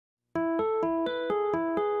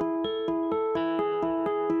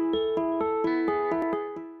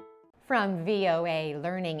From VOA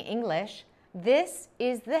Learning English, this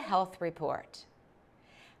is the Health Report.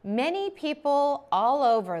 Many people all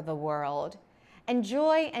over the world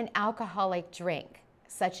enjoy an alcoholic drink,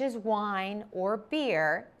 such as wine or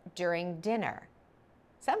beer, during dinner.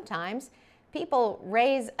 Sometimes people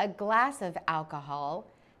raise a glass of alcohol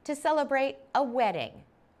to celebrate a wedding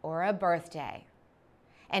or a birthday.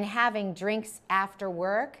 And having drinks after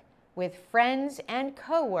work with friends and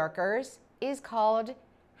co-workers is called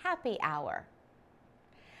happy hour.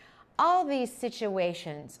 All these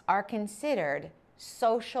situations are considered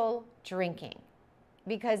social drinking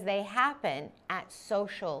because they happen at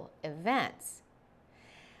social events.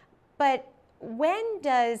 But when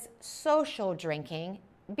does social drinking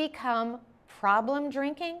become problem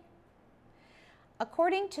drinking?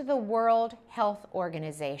 According to the World Health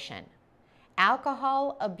Organization,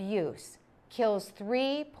 alcohol abuse kills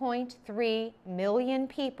 3.3 million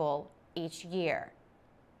people each year.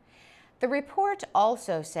 The report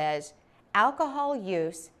also says alcohol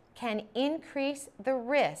use can increase the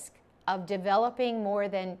risk of developing more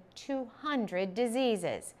than 200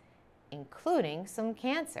 diseases, including some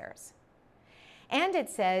cancers. And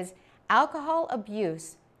it says alcohol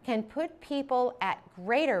abuse can put people at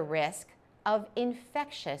greater risk of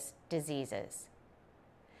infectious diseases.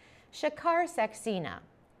 Shakar Saxena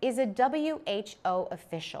is a WHO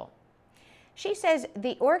official. She says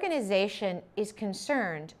the organization is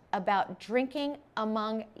concerned about drinking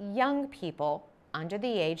among young people under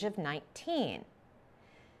the age of 19.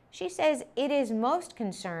 She says it is most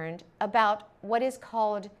concerned about what is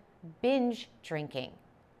called binge drinking,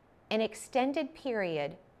 an extended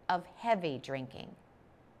period of heavy drinking.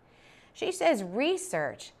 She says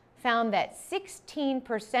research found that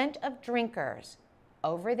 16% of drinkers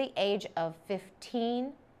over the age of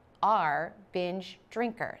 15 are binge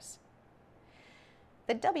drinkers.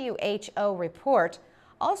 The WHO report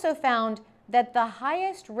also found that the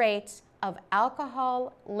highest rates of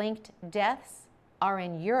alcohol-linked deaths are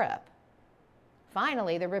in Europe.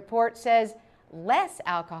 Finally, the report says less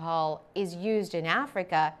alcohol is used in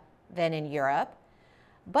Africa than in Europe,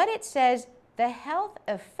 but it says the health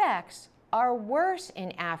effects are worse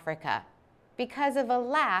in Africa because of a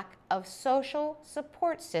lack of social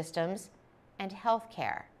support systems and health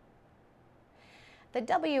care. The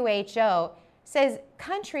WHO says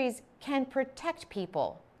countries can protect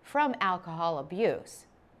people from alcohol abuse.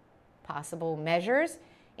 Possible measures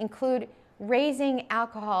include raising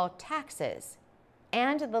alcohol taxes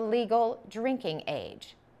and the legal drinking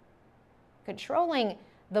age. Controlling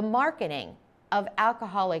the marketing of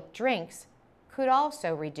alcoholic drinks could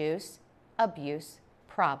also reduce abuse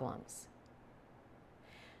problems.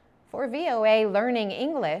 For VOA Learning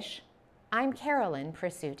English, I'm Carolyn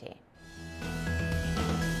Prasuti.